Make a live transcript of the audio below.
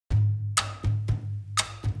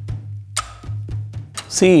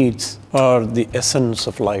Seeds are the essence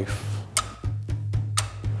of life.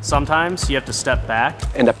 Sometimes you have to step back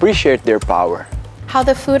and appreciate their power. How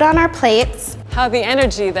the food on our plates, how the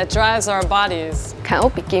energy that drives our bodies can all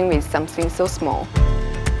begin with something so small.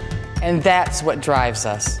 And that's what drives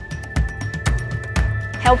us.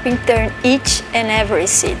 Helping turn each and every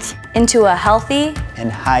seed into a healthy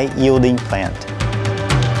and high-yielding plant.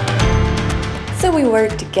 So we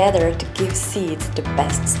work together to give seeds the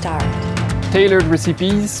best start. Tailored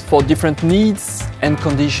recipes for different needs and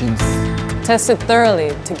conditions. Tested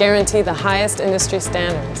thoroughly to guarantee the highest industry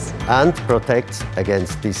standards. And protect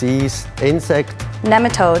against disease, insect,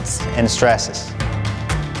 nematodes, and stresses.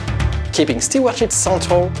 Keeping stewardship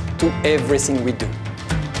central to everything we do.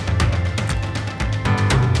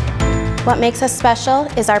 What makes us special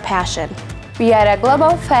is our passion. We are a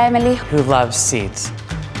global family who loves seeds.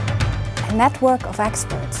 A network of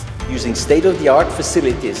experts. Using state-of-the-art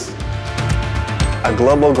facilities. A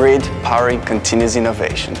global grid powering continuous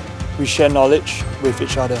innovation. We share knowledge with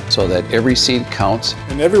each other. So that every seed counts.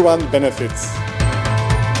 And everyone benefits.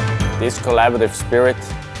 This collaborative spirit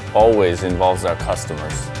always involves our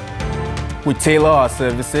customers. We tailor our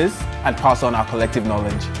services and pass on our collective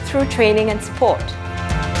knowledge. Through training and support.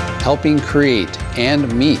 Helping create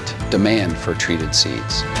and meet demand for treated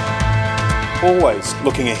seeds. Always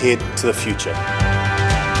looking ahead to the future.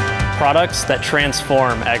 Products that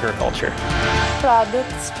transform agriculture.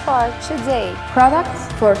 Products for today.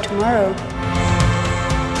 Products for tomorrow.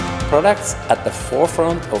 Products at the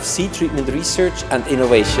forefront of seed treatment research and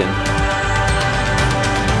innovation.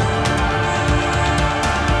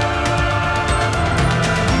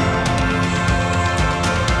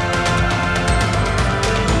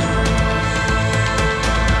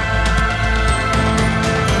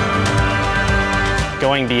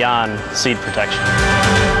 Going beyond seed protection.